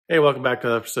Hey, welcome back to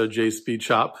the episode of Jay's Speed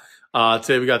Shop.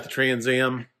 Today we got the Trans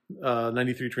Am,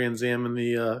 93 Trans Am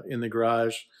in the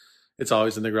garage. It's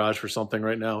always in the garage for something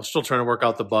right now. Still trying to work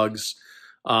out the bugs.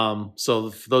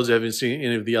 So for those who haven't seen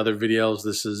any of the other videos,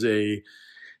 this is a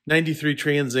 93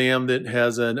 Trans Am that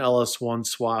has an LS1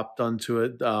 swap done to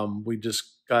it. We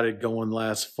just got it going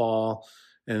last fall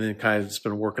and then kind of just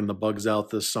been working the bugs out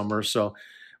this summer. So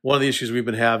one of the issues we've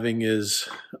been having is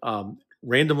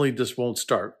randomly just won't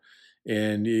start.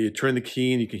 And you turn the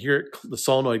key and you can hear it, the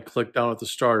solenoid click down at the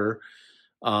starter,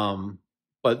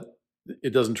 but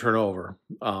it doesn't turn over,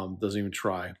 doesn't even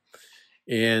try.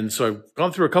 And so I've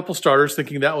gone through a couple starters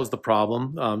thinking that was the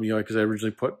problem, because I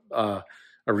originally put a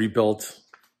rebuilt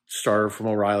starter from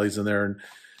O'Reilly's in there. And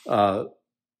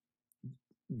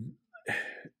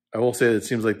I will say that it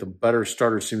seems like the better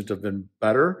starter seems to have been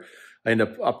better. I end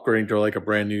up upgrading to like a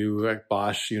brand new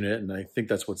Bosch unit, and I think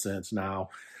that's what's in it now.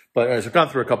 But anyways, I've gone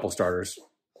through a couple starters.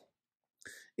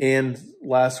 And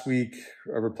last week,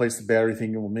 I replaced the battery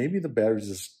thinking, well, maybe the battery's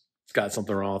just got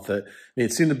something wrong with it.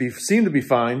 It seemed to be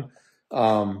fine.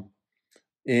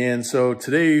 And so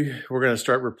today, we're going to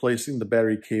start replacing the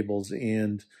battery cables.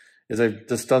 And as I've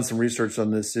just done some research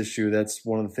on this issue, that's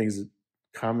one of the things that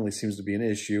commonly seems to be an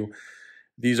issue.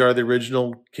 These are the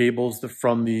original cables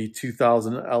from the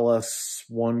 2000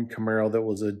 LS1 Camaro that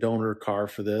was a donor car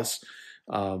for this.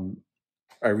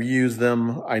 I reused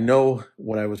them. I know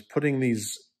when I was putting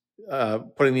these,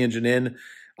 putting the engine in,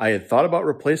 I had thought about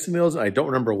replacing those. I don't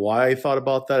remember why I thought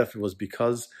about that, if it was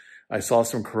because I saw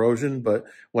some corrosion. But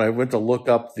when I went to look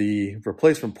up the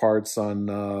replacement parts on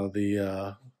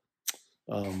the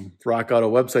Rock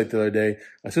Auto website the other day,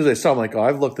 as soon as I saw them, I'm like, oh,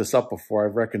 I've looked this up before.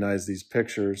 I've recognized these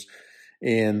pictures.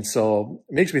 And so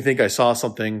it makes me think I saw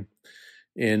something.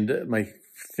 And my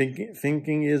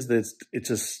thinking is that it's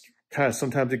just kind of,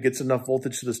 sometimes it gets enough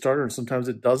voltage to the starter and sometimes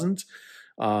it doesn't,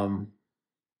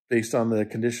 based on the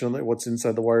condition of what's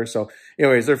inside the wire. So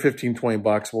anyways, they're 15, 20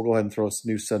 bucks. We'll go ahead and throw a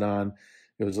new set on.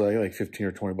 It was like 15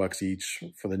 or 20 bucks each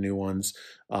for the new ones.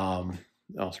 I'll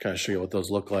kind of show you what those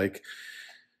look like.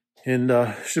 And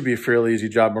should be a fairly easy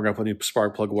job. We're going to put new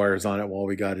spark plug wires on it while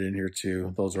we got it in here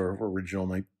too. Those are original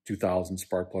like 2000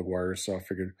 spark plug wires. So I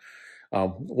figured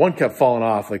one kept falling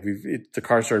off. Like the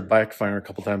car started backfiring a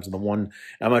couple times, and the one,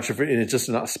 I'm not sure if it's just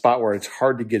in a spot where it's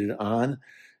hard to get it on.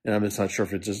 And I'm just not sure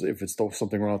if it's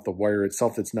something wrong with the wire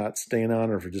itself that's not staying on,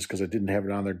 or if it's just because I didn't have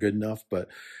it on there good enough. But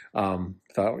thought,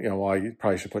 well, I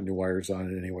probably should put new wires on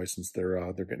it anyway, since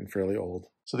they're getting fairly old.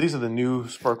 So these are the new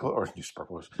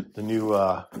the new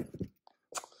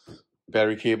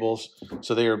battery cables.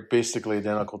 So they are basically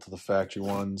identical to the factory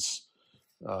ones.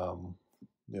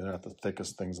 They're not the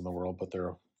thickest things in the world, but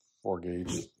they're 4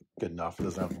 gauge, good enough. It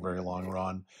doesn't have a very long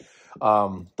run.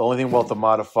 The only thing we'll have to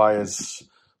modify is,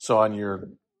 so on your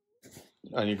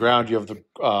ground, you have the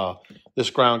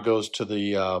this ground goes to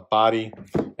the body,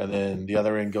 and then the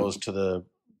other end goes to the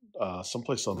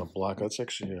someplace on the block. That's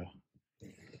actually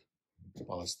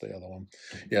well, that's the other one.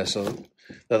 Yeah, so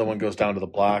the other one goes down to the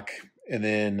block, and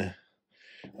then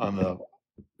on the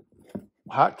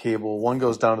hot cable, one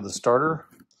goes down to the starter.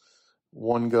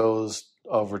 One goes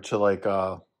over to like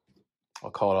I'll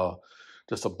call it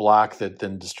just a block that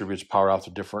then distributes power out to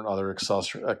different other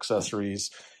accessories,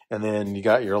 and then you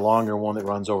got your longer one that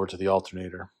runs over to the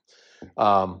alternator.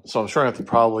 So I'm sure I have to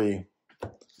probably,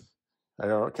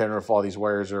 can't remember if all these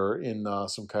wires are in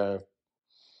some kind of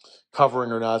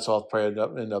covering or not, so I'll probably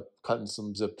end up cutting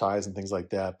some zip ties and things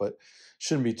like that, but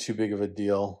shouldn't be too big of a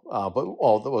deal. But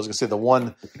I was gonna say, the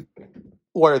one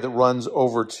wire that runs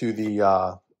over to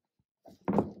the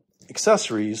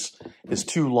accessories is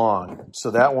too long. So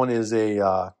that one is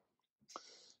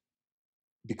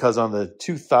because on the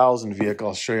 2000 vehicle,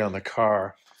 I'll show you on the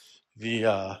car,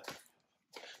 the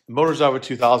motor's out of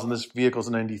 2000, this vehicle's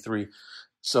a 93.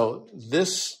 So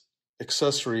this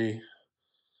accessory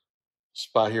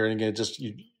spot here, and again, just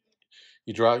you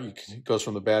draw, it goes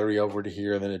from the battery over to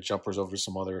here, and then it jumpers over to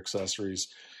some other accessories.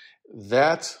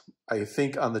 That, I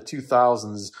think on the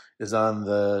 2000s, is on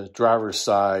the driver's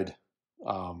side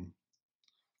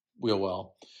wheel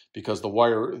well, because the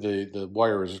wire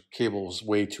cable is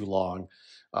way too long.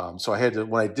 So I had to,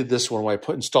 when I did this one, when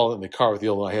I installed it in the car with the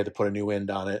old one, I had to put a new end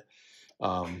on it.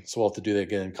 So we'll have to do that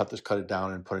again, cut it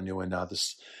down and put a new end on.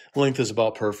 This length is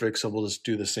about perfect, so we'll just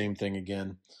do the same thing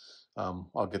again.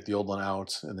 I'll get the old one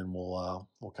out, and then we'll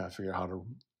kind of figure out how to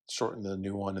shorten the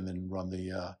new one and then run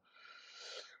the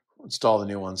install the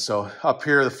new one. So up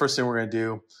here, the first thing we're going to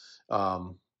do,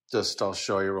 I'll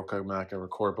show you real quick. I'm not going to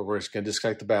record, but we're just going to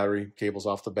disconnect the battery cables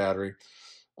off the battery.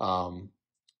 And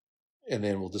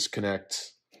then we'll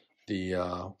disconnect the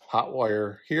hot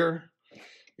wire here.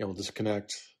 And we'll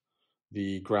disconnect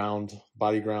the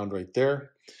body ground right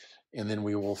there. And then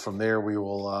we will, from there, we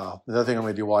will, the other thing I'm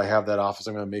going to do while I have that off is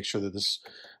I'm going to make sure that this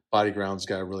body ground's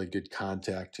got a really good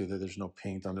contact to that. There's no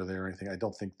paint under there or anything. I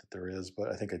don't think that there is, but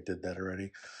I think I did that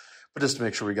already. But just to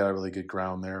make sure we got a really good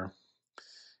ground there.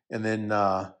 And then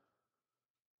after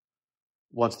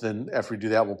we do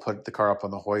that, we'll put the car up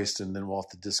on the hoist, and then we'll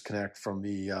have to disconnect from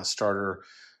the starter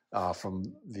for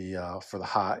the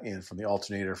hot and from the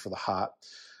alternator for the hot.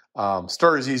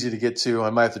 Starter is easy to get to. I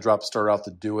might have to drop the starter out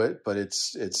to do it, but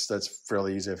that's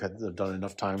fairly easy. I've done it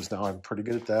enough times now. I'm pretty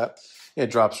good at that.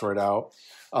 It drops right out.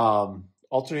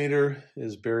 Alternator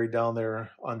is buried down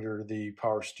there under the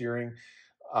power steering.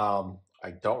 I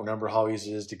don't remember how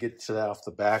easy it is to get to that off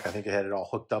the back. I think I had it all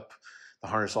hooked up, the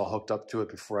harness all hooked up to it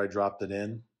before I dropped it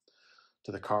in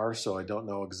to the car. So I don't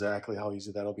know exactly how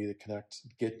easy that'll be to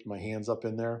get my hands up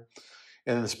in there.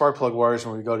 And then the spark plug wires,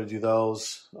 when we go to do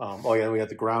those, we have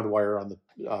the ground wire on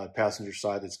the passenger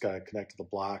side that's got to connect to the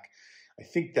block. I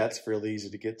think that's fairly easy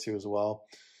to get to as well.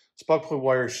 Spark plug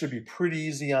wires should be pretty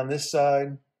easy on this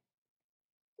side.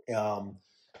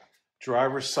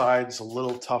 Driver's side is a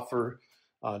little tougher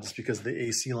just because of the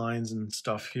AC lines and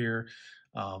stuff here.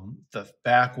 The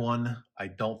back one, I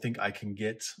don't think I can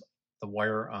get the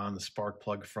wire on the spark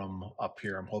plug from up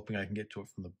here. I'm hoping I can get to it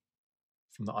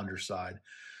from the underside.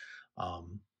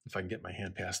 If I can get my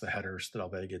hand past the headers, that I'll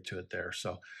be able to get to it there.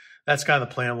 So that's kind of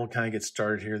the plan. We'll kind of get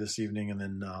started here this evening, and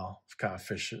then kind of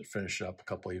finish it up a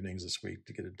couple evenings this week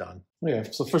to get it done. Okay,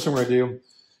 so the first thing we're gonna do,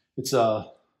 it's a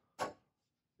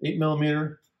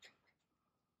 8mm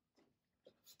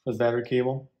with battery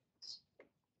cable.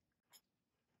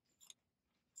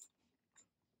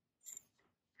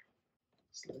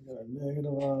 So I got a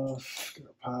negative off, got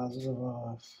a positive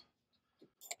off.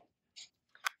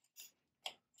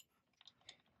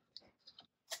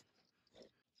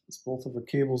 It's both of the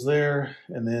cables there,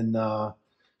 and then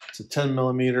it's a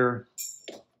 10mm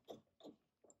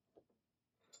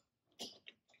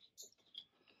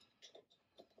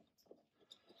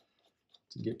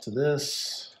to get to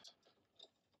this.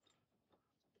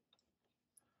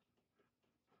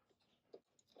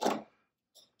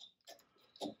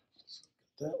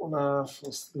 That one off,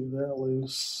 let's leave that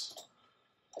loose.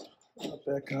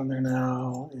 Back on there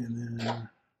now, and then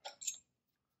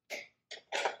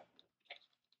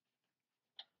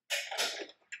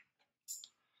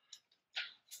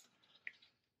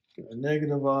get a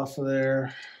negative off of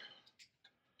there.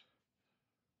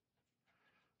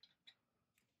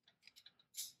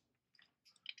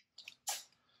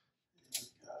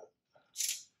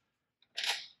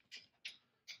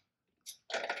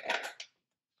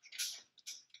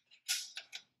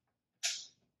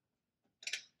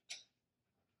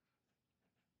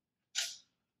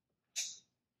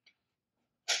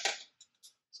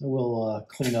 So we'll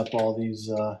clean up all these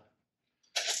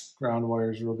ground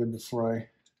wires real good before I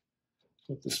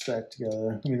put this back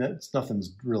together. I mean,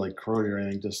 nothing's really corroded or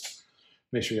anything, just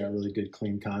make sure you got really good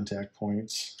clean contact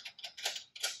points.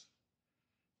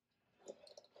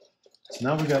 So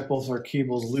now we got both our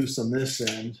cables loose on this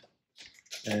end,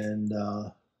 and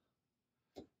I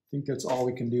think that's all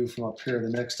we can do from up here. The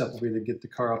next step will be to get the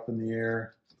car up in the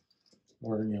air,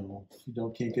 or if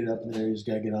you can't get it up in the air, you just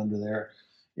gotta get under there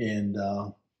and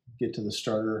get to the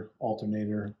starter,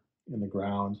 alternator, in the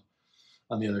ground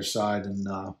on the other side, and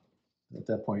at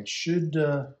that point should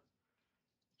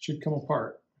come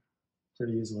apart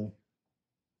pretty easily.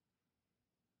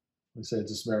 Like I said,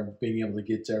 it's just a matter of being able to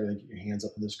get to everything, get your hands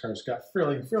up in this car. It's got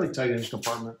fairly tight hinge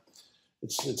compartment.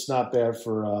 It's not bad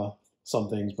for some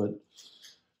things, but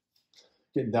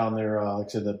getting down there, like I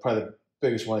said, probably the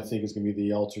biggest one I think is going to be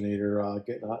the alternator,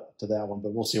 getting up to that one,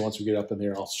 but we'll see once we get up in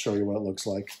there. I'll show you what it looks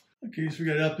like. Okay, so we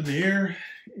got it up in the air,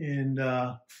 and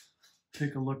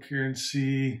take a look here and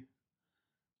see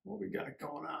what we got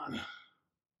going on.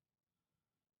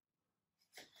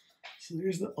 So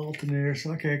there's the alternator.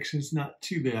 So okay, actually it's not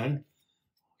too bad.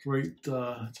 Right, it's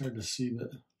hard to see,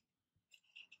 but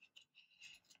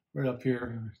right up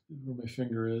here where my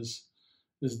finger is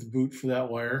the boot for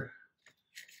that wire.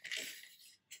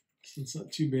 So it's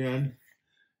not too bad.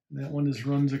 And that one just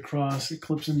runs across. It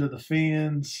clips into the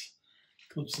fans.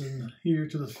 Clips in here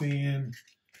to the fan,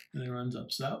 and it runs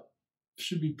up. So that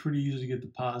should be pretty easy to get the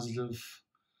positive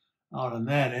out on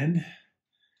that end.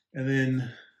 And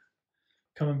then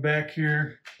coming back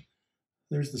here,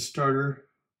 there's the starter.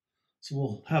 So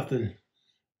we'll have to,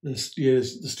 the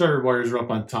starter wires are up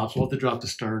on top, so we'll have to drop the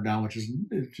starter down, which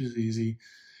is easy.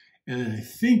 And then I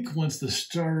think once the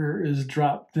starter is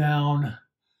dropped down,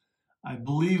 I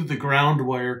believe the ground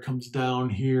wire comes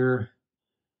down here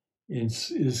and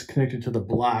is connected to the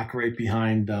block right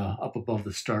behind, up above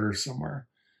the starter somewhere.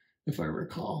 if I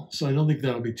recall. So I don't think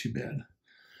that'll be too bad.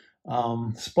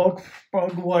 Spark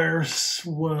plug wires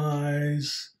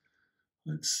wise,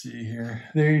 let's see here.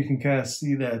 There you can kind of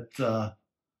see that,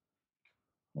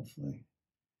 hopefully,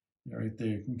 right there,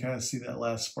 you can kind of see that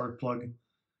last spark plug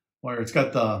wire. It's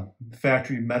got the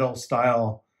factory metal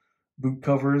style boot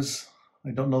covers.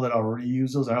 I don't know that I'll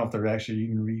reuse those. I don't know if they're actually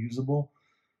even reusable.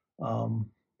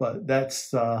 But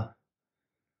that's, that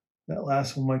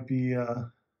last one might be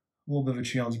a little bit of a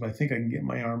challenge, but I think I can get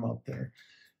my arm up there.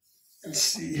 Let's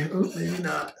see. Oh, maybe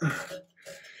not.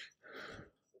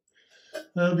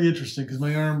 That'll be interesting because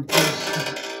my arm.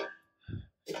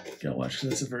 Gotta watch because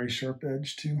that's a very sharp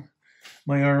edge too.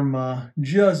 My arm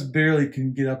just barely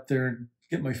can get up there and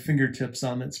get my fingertips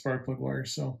on that spark plug wire,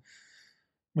 so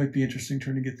might be interesting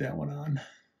trying to get that one on.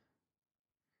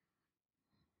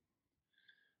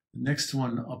 The next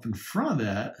one up in front of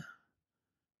that,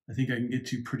 I think I can get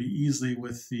to pretty easily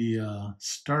with the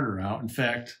starter out. In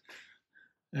fact,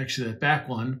 actually that back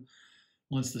one,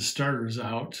 once the starter's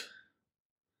out,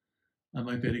 I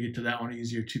might be able to get to that one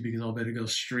easier too because I'll better go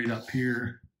straight up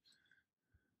here.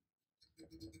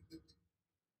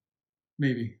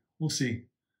 Maybe. We'll see.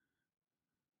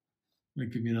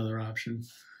 Might give me another option.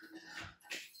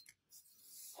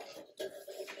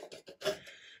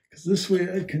 Because this way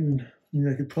I can,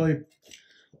 I could probably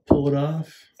pull it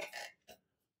off.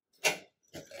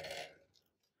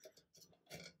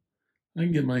 I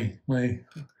can get my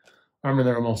arm in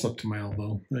there almost up to my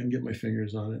elbow. I can get my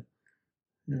fingers on it.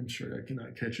 I'm sure I'm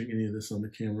not catching any of this on the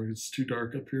camera. It's too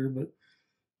dark up here, but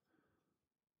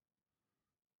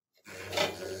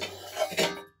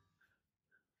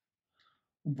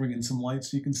I'll bring in some light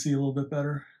so you can see a little bit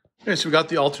better. Okay, so we got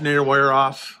the alternator wire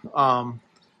off.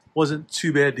 Wasn't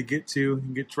too bad to get to. You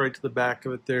can get right to the back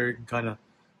of it there. You can kind of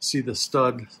see the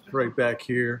stud right back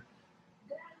here.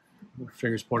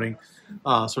 Fingers pointing.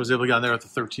 So I was able to get on there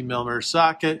with the 13mm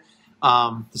socket.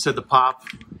 This had the pop,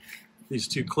 these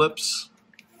two clips.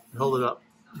 Hold it up,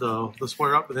 this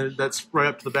wire up, and then that's right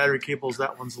up to the battery cables.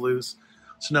 That one's loose.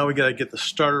 So now we got to get the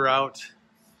starter out.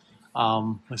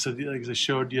 Like I said, like I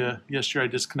showed you yesterday, I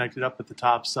disconnected up at the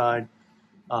top side.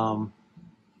 So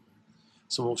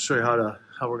we'll show you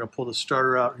how we're gonna pull the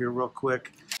starter out here real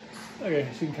quick. Okay,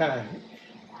 so you can kind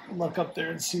of look up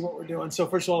there and see what we're doing. So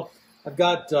first of all, I've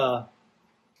got the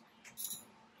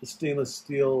stainless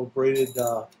steel braided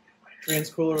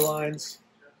transcooler lines.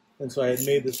 And so I had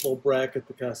made this little bracket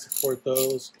to kind of support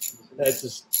those. That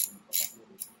just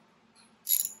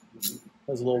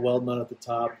has a little weld nut at the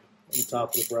top, on the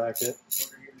top of the bracket.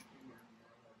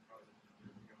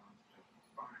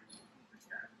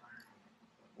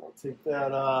 I'll take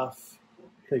that off,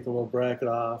 take the little bracket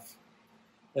off.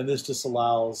 And this just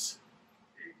allows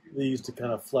these to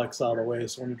kind of flex out of the way.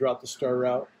 So when you drop the starter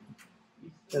out,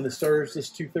 and the starter is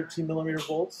just two 13mm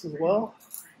bolts as well.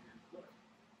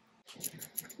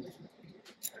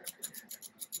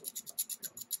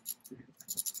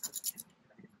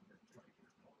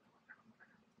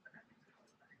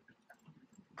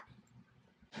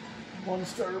 One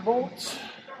starter bolt.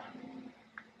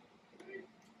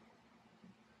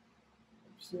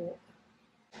 So,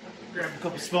 grab a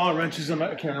couple smaller wrenches. I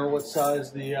can't remember what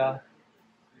size the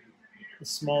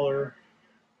smaller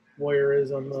wire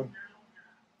is on the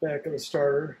back of the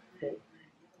starter.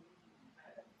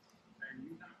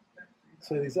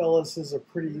 So these LSs are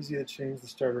pretty easy to change the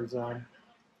starters on.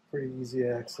 Pretty easy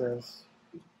access.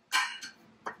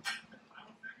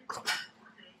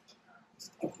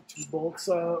 Let's get the two bolts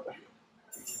out.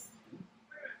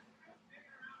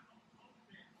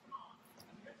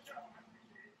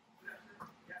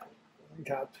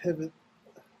 Got a pivot.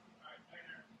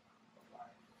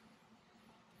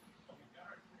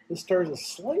 This starter is a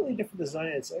slightly different design.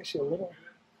 It's actually a little.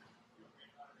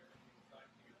 I'll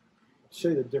show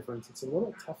you the difference. It's a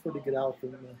little tougher to get out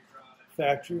than the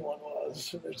factory one was.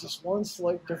 So there's just one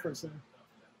slight difference in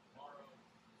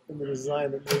the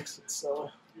design that makes it so.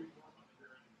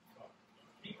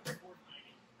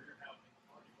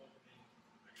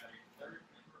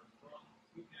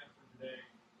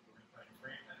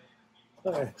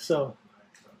 Okay, so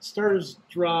starter's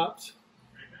dropped.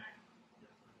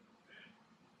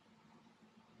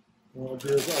 What I'll do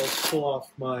is I'll pull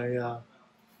off my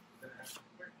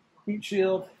heat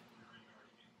shield.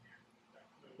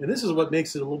 And this is what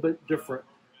makes it a little bit different.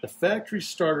 The factory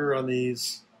starter on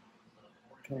these,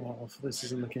 I don't know if this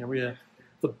is in the camera, yeah.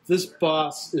 This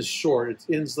boss is short. It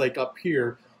ends like up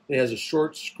here. It has a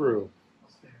short screw.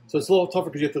 So it's a little tougher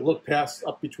because you have to look past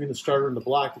up between the starter and the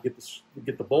block to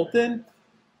get the bolt in.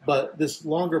 But this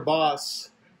longer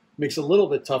boss makes it a little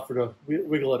bit tougher to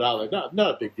wiggle it out. Like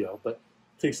not a big deal, but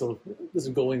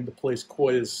doesn't go into place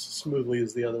quite as smoothly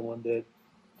as the other one did.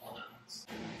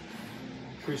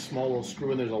 Pretty small little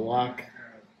screw, and there's a lock,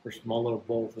 or small little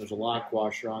bolt. There's a lock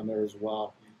washer on there as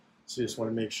well. So you just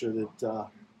want to make sure that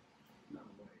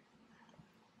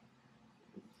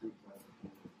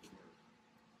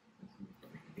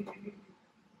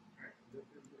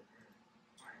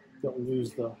don't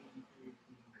lose the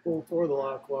bolt or the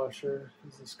lock washer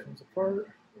as this comes apart.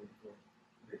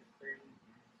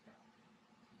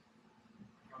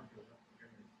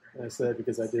 And I said that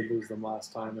because I did lose them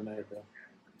last time, and I had to.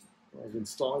 I was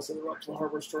installing, so they're up to the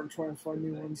hardware store and try and find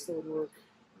new ones that would work.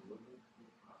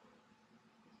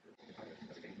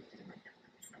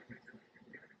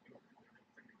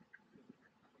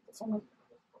 Now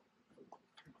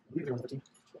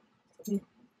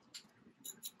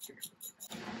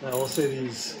I will say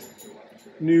these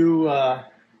new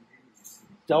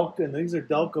Delco, and these are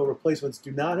Delco replacements,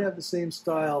 do not have the same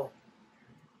style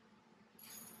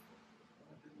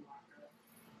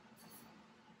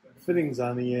fittings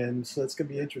on the end, so it's going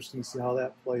to be interesting to see how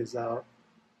that plays out.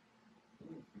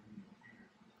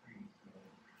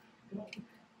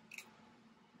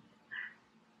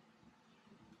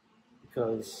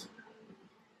 Because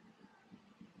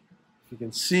if you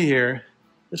can see here,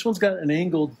 this one's got an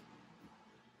angled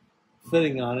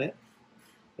fitting on it,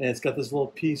 and it's got this little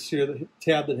piece here, the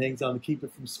tab that hangs on to keep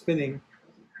it from spinning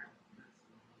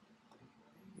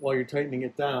while you're tightening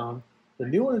it down. The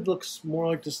new one looks more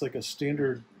like just like a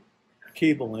standard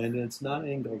cable end, and it's not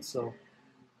angled, so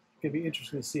it's going to be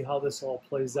interesting to see how this all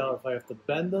plays out, if I have to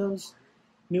bend those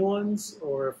new ones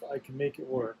or if I can make it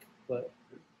work. But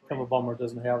kind of a bummer it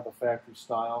doesn't have the factory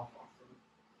style.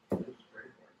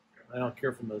 I don't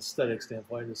care from the aesthetic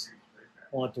standpoint, I just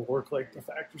want it to work like the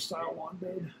factory style one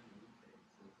did.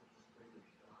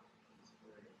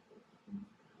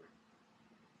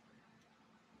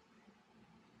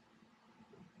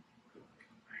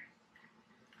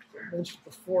 I mentioned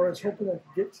before, I was hoping I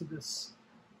could get to this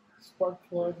spark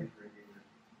plug,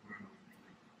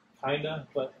 kinda,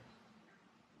 but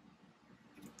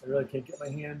I really can't get my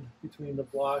hand between the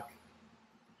block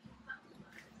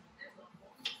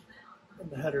and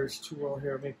the headers too well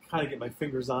here. I may kind of get my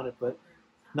fingers on it, but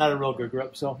not a real good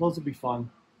grip. So those will be fun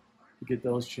to get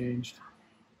those changed.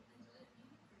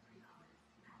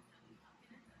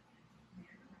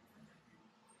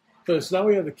 So now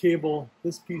we have the cable,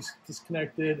 this piece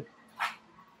disconnected,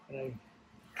 and I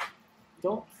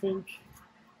don't figure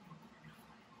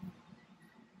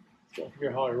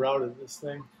how I routed this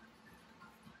thing.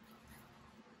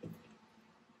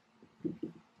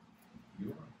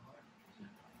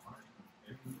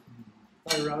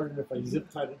 I routed it if I zip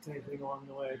tied it to anything along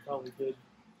the way, I probably did.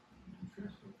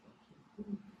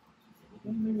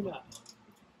 Maybe not.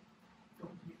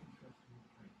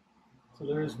 So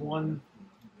there's one.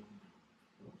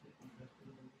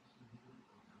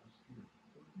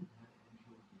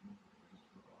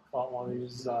 Bought one of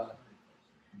these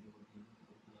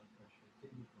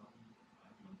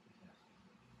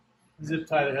zip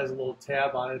tie that has a little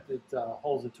tab on it that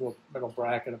holds it to a metal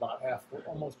bracket about half,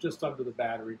 almost just under the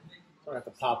battery. So I have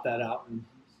to pop that out and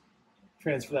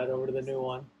transfer that over to the new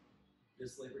one.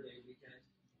 This Labor Day weekend,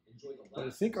 enjoy the but I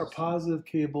think our positive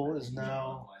cable is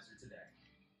now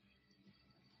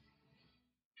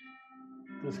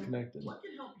disconnected. What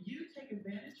can help you take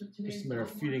advantage of today's just a matter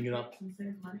of feeding it up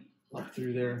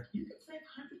through there. You can save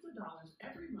hundreds of dollars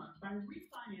every month by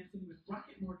refinancing with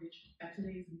Rocket Mortgage at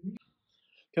today's new.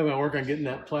 Got my work on getting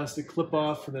that plastic clip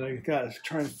off, and then I got to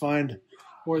try and find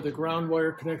where the ground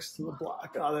wire connects to the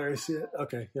block. Oh, there I see it.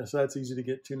 Okay, yeah, so that's easy to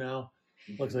get to now.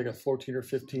 Looks like a 14 or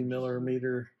 15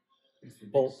 millimeter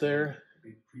bolt there.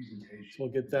 So we'll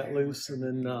get that loose, and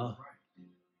then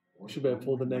should be able to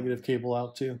pull the negative cable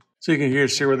out too. So you can here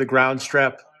see where the ground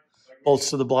strap bolts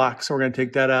to the block. So we're going to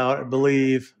take that out, I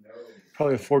believe,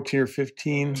 probably a 14 or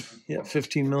 15, yeah,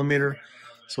 15 millimeter.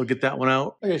 So we'll get that one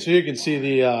out. Okay, so you can see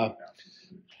the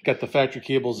got the factory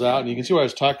cables out, and you can see what I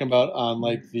was talking about on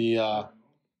like the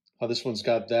how this one's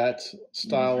got that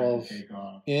style of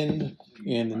end,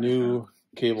 and the new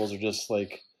cables are just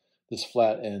like this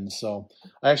flat end. So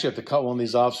I actually have to cut one of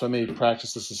these off, so I may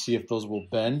practice this to see if those will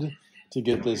bend to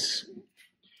get this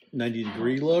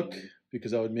 90-degree look,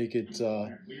 because that would make it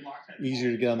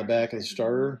easier to get on the back of the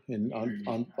starter and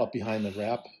up behind the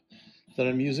wrap that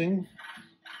I'm using.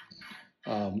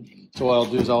 So what I'll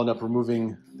do is I'll end up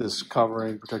removing this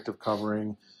covering, protective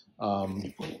covering.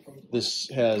 This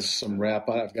has some wrap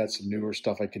on it. I've got some newer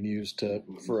stuff I can use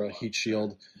for a heat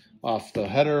shield off the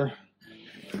header.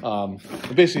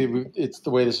 Basically, it's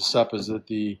the way this is set up is that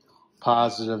the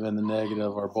positive and the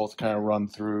negative are both kind of run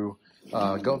through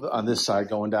go on this side,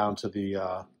 going down to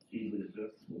the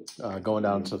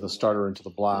starter into the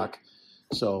block.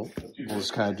 So we'll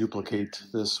just kind of duplicate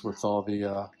this with all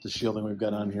the shielding we've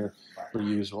got on here.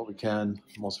 Reuse what we can.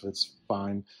 Most of it's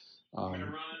fine.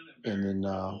 And then,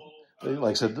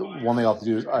 like I said, the one thing I'll have to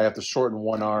do is I have to shorten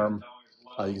one arm.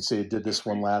 You can see I did this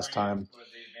one last time.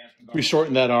 We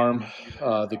shorten that arm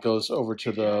that goes over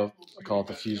to I call it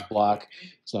the fuse block.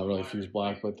 It's not really a fuse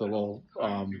block, but the little, I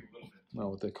don't know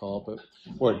what they call it, but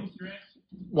where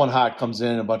one hot comes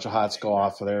in, a bunch of hots go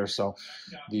off of there. So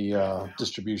the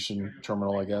distribution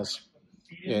terminal, I guess.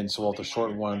 And so we'll have to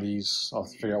shorten one of these. I'll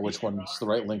figure out which one's the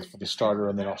right length for the starter,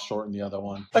 and then I'll shorten the other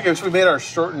one. Okay, so we made our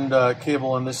shortened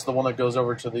cable, and this is the one that goes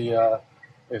over to the, I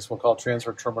guess we'll call it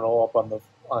transfer terminal up on the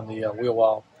wheel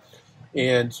well.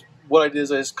 And what I did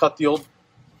is I just cut the old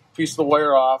piece of the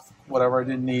wire off, whatever I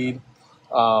didn't need.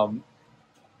 Got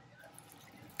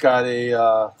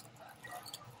a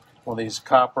one of these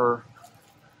copper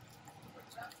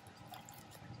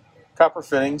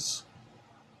fittings.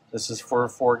 This is for a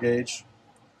 4-gauge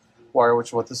wire, which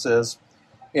is what this is.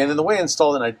 And then the way I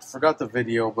installed it, I forgot the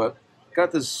video, but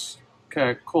got this kind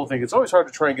of cool thing. It's always hard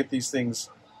to try and get these things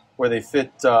where they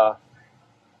fit tight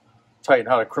and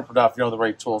how to crimp it off if you don't have the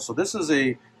right tool. So this is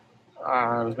it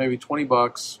was maybe 20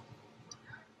 bucks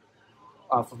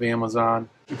off of Amazon.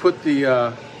 You put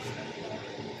the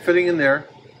fitting in there,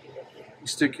 you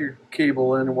stick your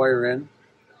cable in, wire in,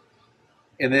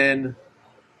 and then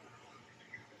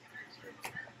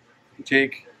you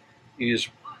just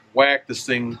whack this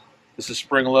thing. This is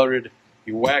spring loaded.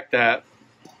 You whack that,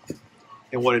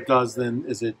 and what it does then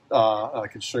is I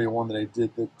can show you one that I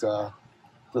did that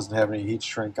doesn't have any heat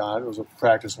shrink on it. It was a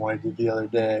practice one I did the other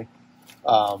day.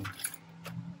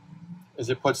 Is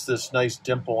it puts this nice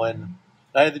dimple in.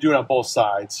 I had to do it on both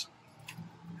sides,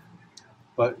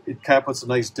 but it kind of puts a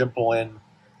nice dimple in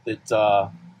that.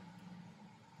 So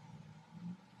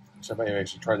I may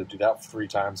actually try to do that 3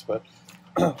 times, but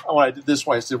when I did this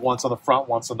one, I did once on the front,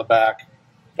 once on the back,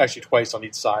 actually twice on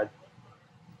each side,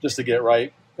 just to get it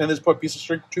right. And just put a piece of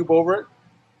shrink tube over it,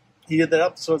 heated that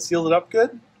up so it sealed it up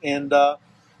good, and our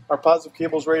positive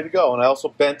cable is ready to go. And I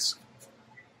also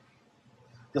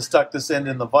stuck this end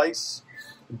in the vise,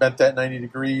 and bent that 90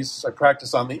 degrees. I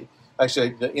practiced on the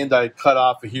end I cut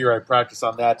off of here. I practiced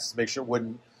on that just to make sure it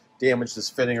wouldn't damage this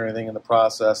fitting or anything in the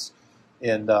process.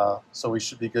 And so we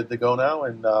should be good to go now,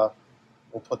 and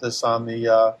we'll put this on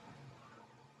the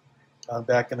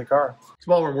back in the car.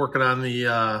 So while we're working on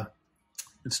the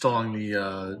installing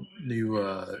the new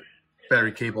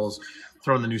battery cables,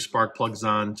 throwing the new spark plugs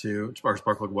on to spark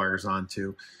plug wires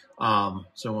onto.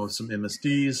 So with some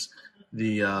MSDs,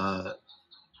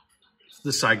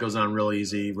 this side goes on real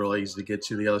easy to get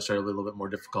to. The other side a little bit more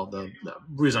difficult. The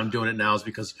reason I'm doing it now is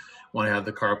because when I have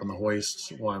the car up on the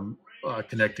hoist, while I'm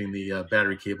connecting the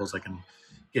battery cables, I can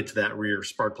get to that rear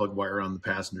spark plug wire on the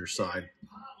passenger side.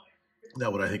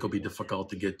 That would, I think, will be difficult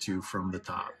to get to from the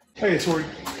top. Okay, so we're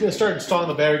going to start installing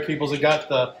the battery cables. I got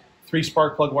the 3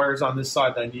 spark plug wires on this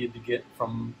side that I needed to get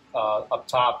from up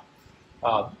top.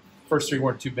 First 3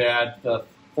 weren't too bad. The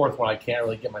 4th one I can't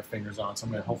really get my fingers on, so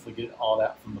I'm going to hopefully get all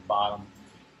that from the bottom.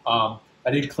 I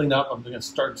did clean up. I'm going to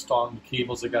start installing the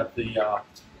cables. I got the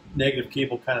negative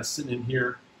cable kind of sitting in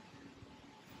here,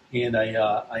 and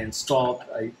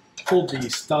I pulled the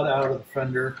stud out of the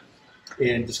fender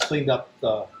and just cleaned up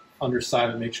the underside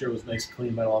and make sure it was nice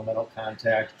clean metal on metal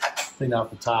contact. Cleaned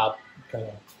out the top, kind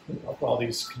of cleaned up all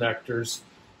these connectors,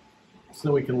 so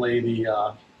then we can lay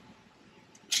the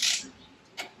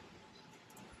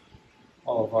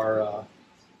all of our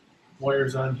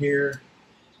wires on here.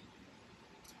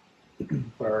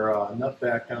 Put our nut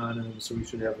back on, and so we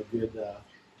should have a good,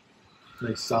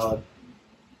 nice solid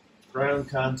ground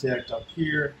contact up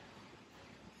here.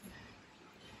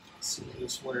 Let's see where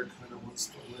this wire kind of wants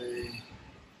to lay.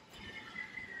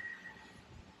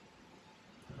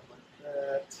 Kind of like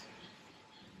that.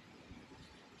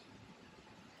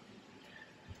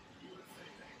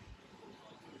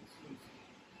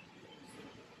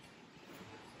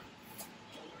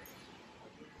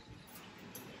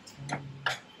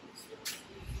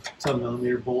 It's a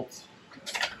 7mm bolt.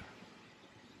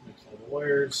 Mix all the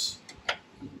wires.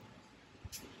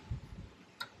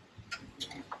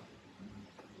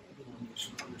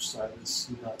 Side of this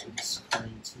nut is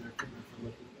clean, so they're coming for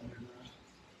liquid under that.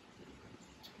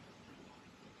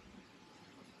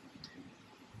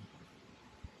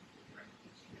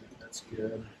 That's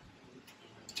good.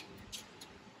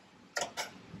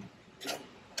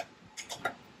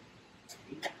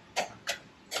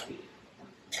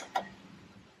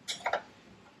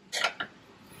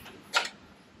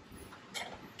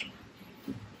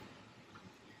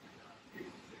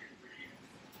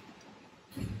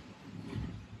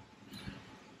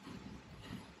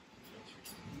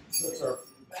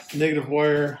 negative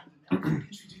wire.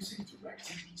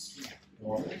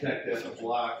 We'll connect that to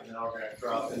block, and now we're going to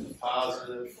drop into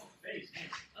positive.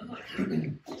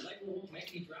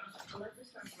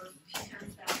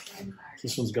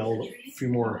 This one's got a few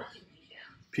more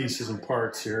pieces and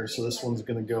parts here, so this one's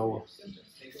going to go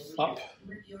up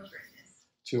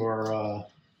to our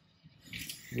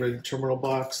red terminal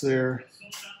box there.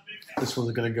 This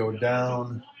one's going to go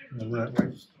down, and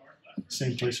right,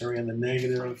 same place I ran the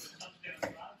negative.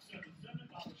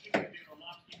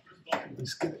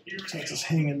 Let's get Texas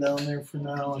hanging down there for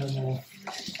now, and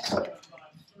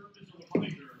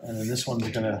then this one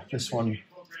is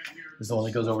the one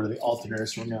that goes over to the alternator,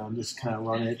 so we're going to just kind of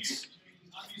run it.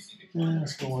 Yeah,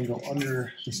 it's going to go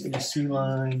under this AC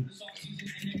line.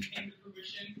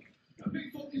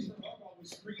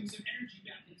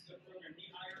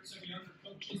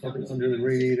 Up under the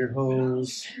radiator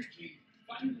hose.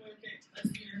 And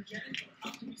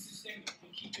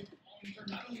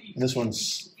this one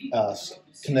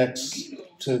connects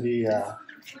to the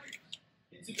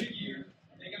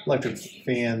electric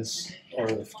fans, or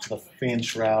the fan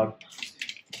shroud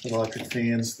with electric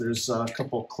fans. There's a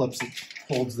couple of clips that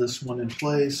holds this one in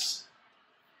place.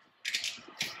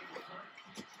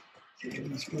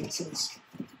 That's what it says.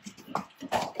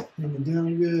 Hanging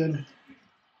down good.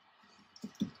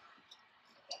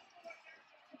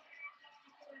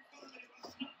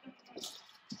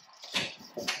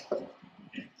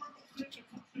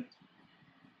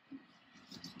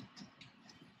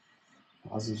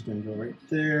 Positive's going to go right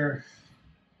there.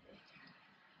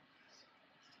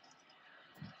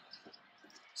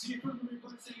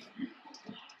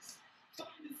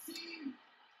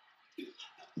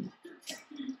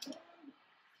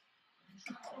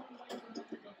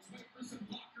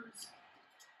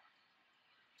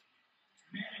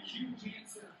 Huge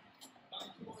answer by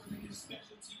Corroded and his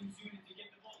special teams unit to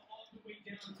get the ball all the way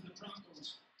down to the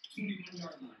Broncos'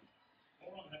 21-yard line.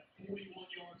 Corroded had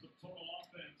 41 yards of total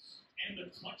offense and a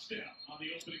touchdown on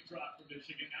the opening drive for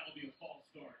Michigan. That'll be a false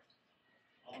start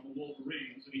on the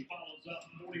Wolverines, and he follows up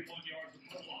 41 yards of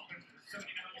total offense with a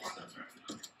 79-yard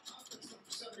touchdown. Offense up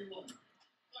for 71.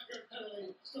 5-yard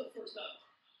penalty, still first down.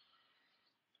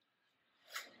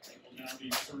 It will now be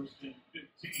first and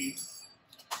 15.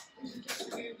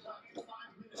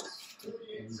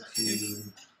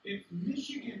 If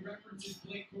Michigan references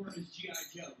Blake Corum as G.I.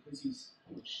 Joe because he's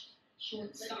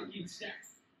short, stocky, and stacked,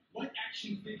 what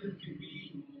action figure can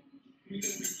we go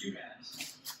with you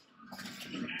guys?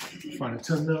 Find a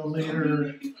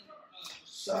 10mm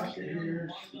socket here.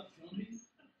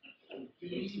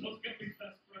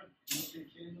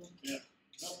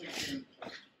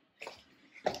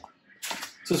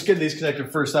 So let's get these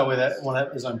connected first. That way,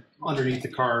 as I'm underneath the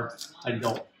car, I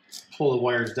don't pull the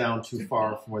wires down too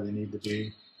far from where they need to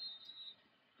be.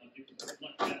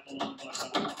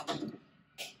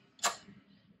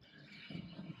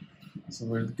 So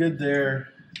we're good there.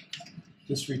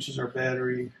 This reaches our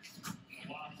battery.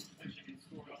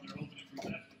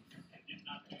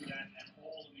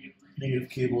 Negative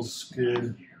cable's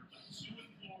good.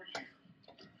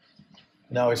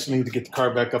 Now I just need to get the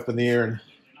car back up in the air, and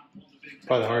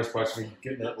probably the hardest part is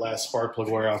getting that last spark plug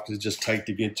wire off because it's just tight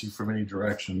to get to from any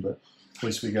direction. But at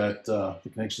least we got the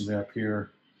connections up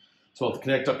here. So I'll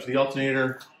connect up to the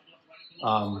alternator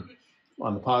on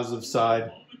the positive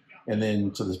side, and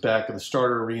then to this back of the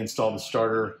starter, reinstall the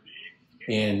starter,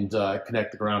 and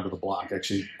connect the ground to the block.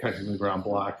 Actually, connecting the ground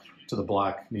block to the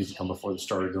block needs to come before the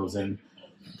starter goes in,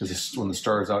 because when the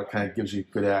starter's out, it kind of gives you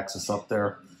good access up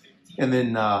there. And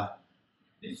then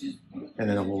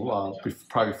we'll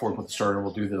probably before we put the starter,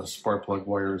 we'll do the spark plug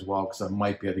wire as well, because I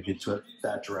might be able to get to it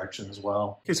that direction as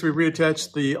well. Okay, so we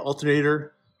reattached the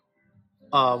alternator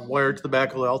wire to the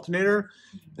back of the alternator,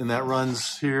 and that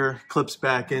runs here, clips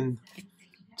back in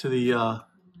to the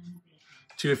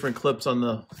two different clips on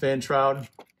the fan shroud,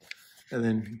 and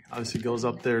then obviously goes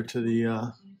up there to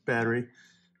the battery.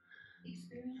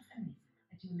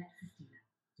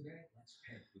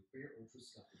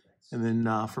 And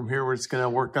then from here, we're just going to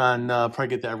work on probably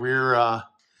get that rear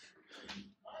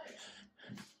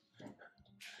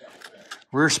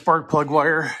spark plug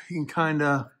wire. You can kind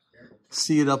of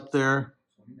see it up there.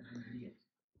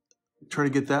 Try to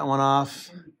get that one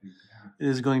off. It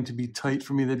is going to be tight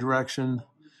from either direction. And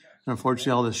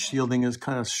unfortunately, all the shielding is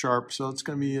kind of sharp, so it's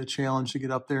going to be a challenge to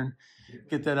get up there and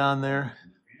get that on there.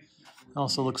 It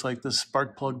also looks like this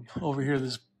spark plug over here,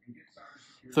 this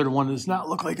third one, does not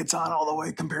look like it's on all the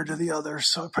way compared to the others,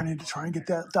 so I probably need to try and get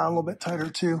that down a little bit tighter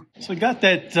too. So I got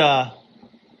that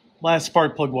last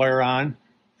spark plug wire on.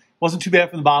 Wasn't too bad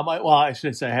from the bottom. Well, I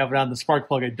should say I have it on the spark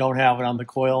plug. I don't have it on the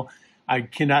coil. I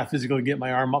cannot physically get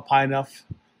my arm up high enough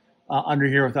under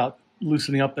here without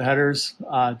loosening up the headers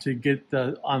to get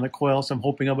on the coil. So I'm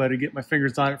hoping I'll be able to get my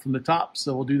fingers on it from the top.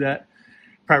 So we'll do that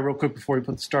probably real quick before we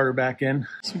put the starter back in.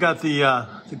 So we got the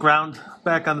ground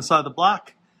back on the side of the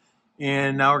block.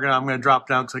 And now I'm gonna drop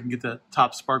down because I can get the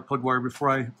top spark plug wire before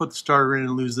I put the starter in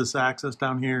and lose this access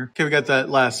down here. Okay, we got that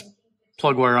last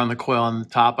plug wire on the coil on the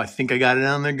top. I think I got it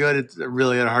on there good. I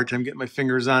really had a hard time getting my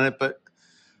fingers on it, but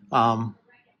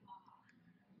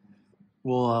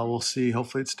we'll see.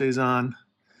 Hopefully it stays on.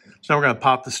 So now we're gonna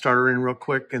pop the starter in real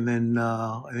quick, and then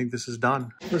I think this is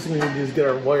done. First thing we need to do is get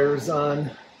our wires on.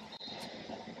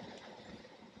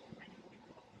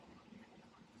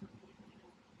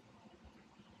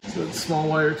 So the small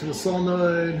wire to the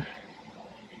solenoid.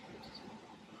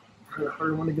 Probably a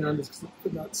harder one to get on just because the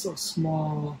nut's so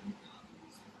small.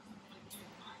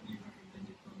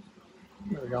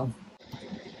 There we go.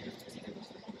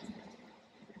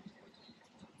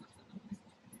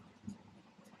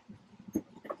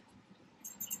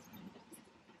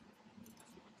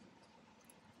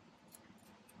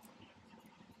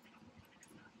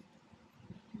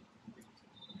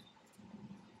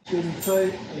 Good and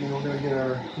tight, and then we're going to get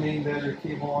our main battery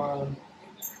cable on.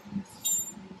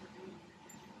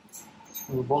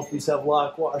 And both these have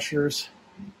lock washers.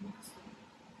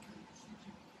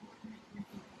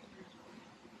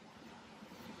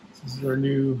 This is our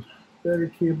new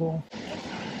battery cable.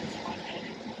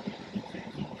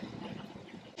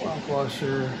 Lock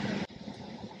washer.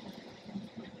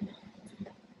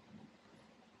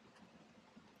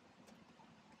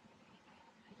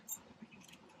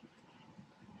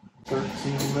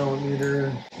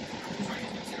 $13mm.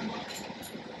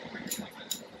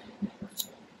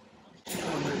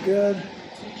 We're good.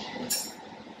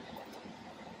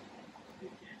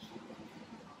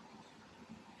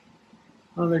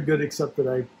 Oh, they're good, except that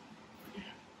I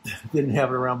didn't have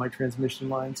it around my transmission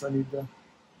line, so I need to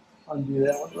undo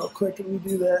that one real quick and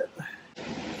redo that.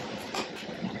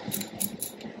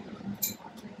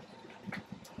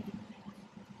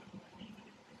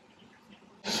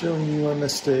 Showing you our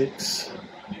mistakes.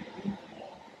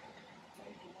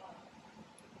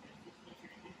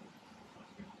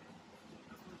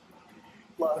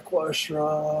 Lock washer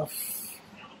off.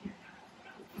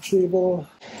 Cable.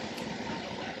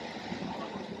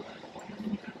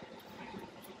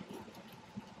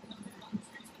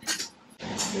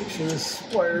 Make sure this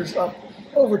wire's up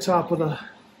over top of the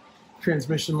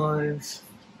transmission lines.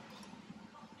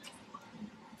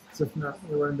 So if not,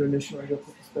 we'll run into an issue. I gotta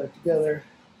put this back together.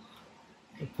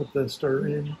 We'll put the starter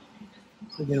in.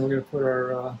 So again, we're going to put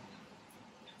our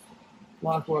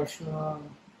lock washer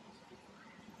on.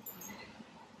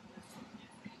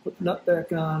 Put the nut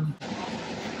back on.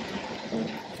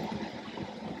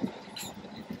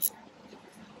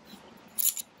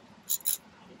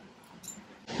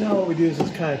 Now what we do is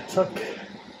just kind of tuck the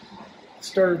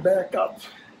starter back up.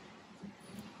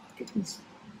 Get these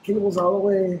cables out of the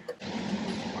way.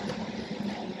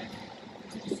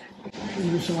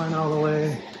 Transmission line out of the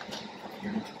way.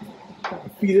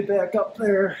 Feed it back up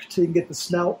there till you can get the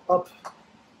snout up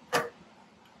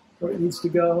where it needs to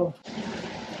go.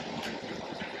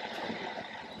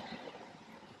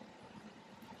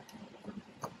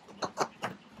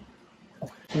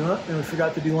 You know what? And we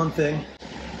forgot to do one thing.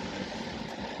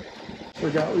 We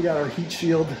got our heat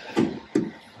shield.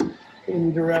 We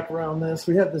need to wrap around this.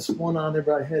 We have this one on there,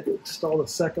 but I had to install the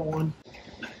second one.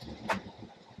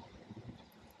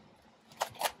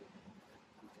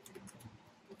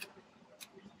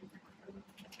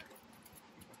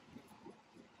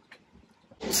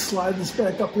 Slide this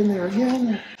back up in there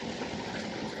again.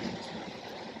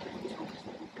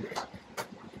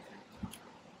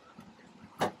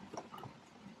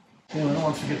 And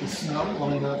once we get the snout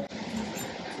lined up,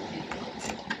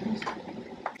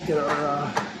 get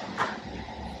our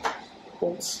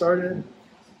bolts started.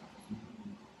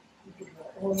 Get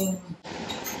that on.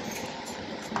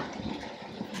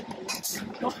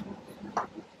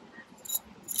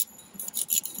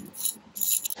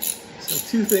 So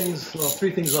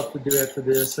three things left to do after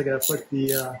this. I gotta put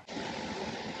the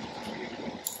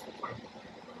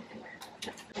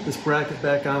this bracket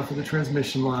back on for the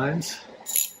transmission lines,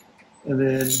 and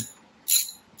then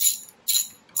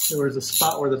there was a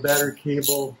spot where the battery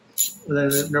cable, and then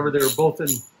remember they were both in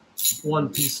one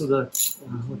piece of the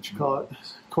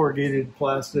corrugated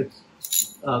plastic.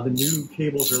 The new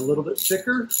cables are a little bit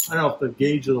thicker. I don't know if the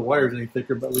gauge of the wire is any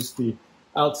thicker, but at least the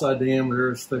outside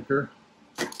diameter is thicker.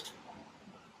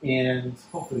 And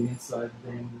hopefully inside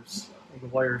the diameters of the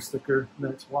wire is thicker, and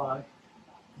that's why.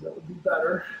 That would be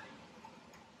better.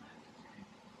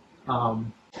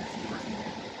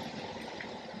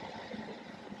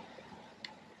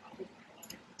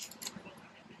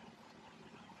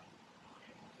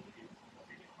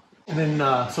 And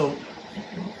then, so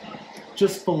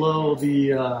just below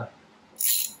the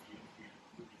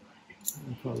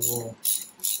little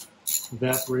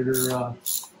evaporator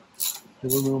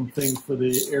aluminum thing for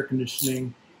the air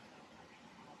conditioning,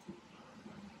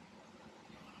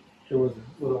 there was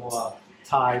a little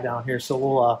tie down here. So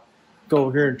we'll go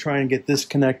over here and try and get this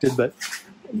connected. But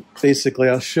basically,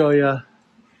 I'll show you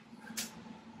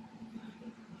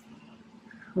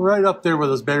right up there where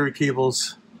those battery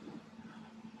cables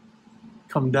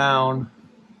come down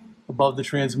above the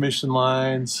transmission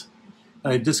lines.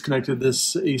 I disconnected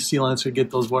this AC line so I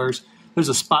get those wires. There's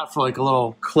a spot for like a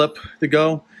little clip to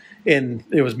go, and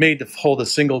it was made to hold a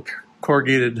single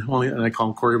corrugated, and I call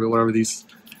them corrugated, but whatever these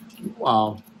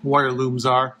wire looms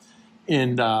are,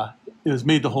 and it was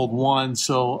made to hold one.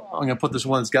 So I'm gonna put this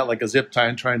one that's got like a zip tie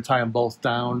and try and tie them both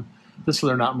down, just so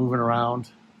they're not moving around,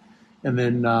 and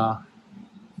then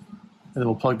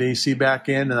we'll plug the AC back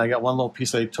in. And I got one little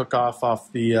piece I took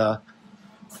off the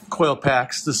coil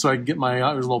packs just so I can get my,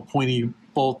 there's a little pointy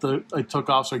bolt that I took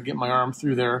off so I can get my arm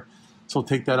through there. So we'll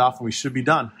take that off and we should be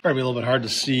done. Probably a little bit hard to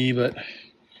see, but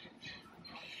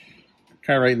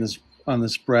kind of right in this, on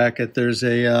this bracket, there's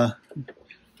a,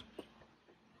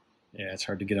 yeah, it's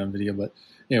hard to get on video, but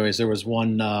anyways, there was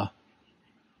one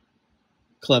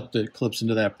clip that clips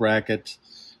into that bracket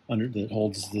that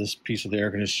holds this piece of the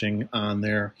air conditioning on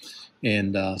there.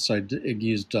 And so I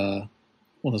used one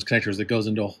of those connectors that goes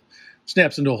into,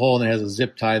 snaps into a hole, and it has a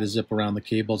zip tie to zip around the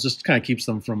cables. Just kind of keeps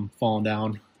them from falling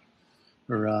down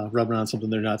or rubbing on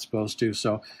something they're not supposed to.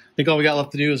 So I think all we got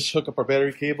left to do is hook up our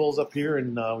battery cables up here,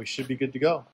 and we should be good to go.